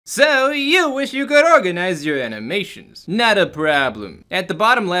So, you wish you could organize your animations. Not a problem. At the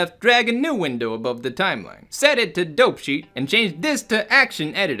bottom left, drag a new window above the timeline. Set it to Dope Sheet and change this to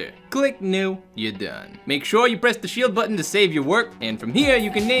Action Editor. Click New, you're done. Make sure you press the shield button to save your work, and from here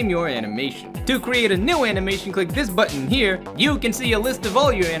you can name your animation. To create a new animation, click this button here. You can see a list of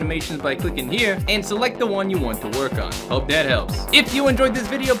all your animations by clicking here and select the one you want to work on. Hope that helps. If you enjoyed this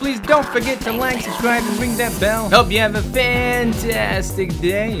video, please don't forget to like, subscribe, and ring that bell. Hope you have a fantastic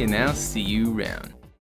day, and I'll see you around.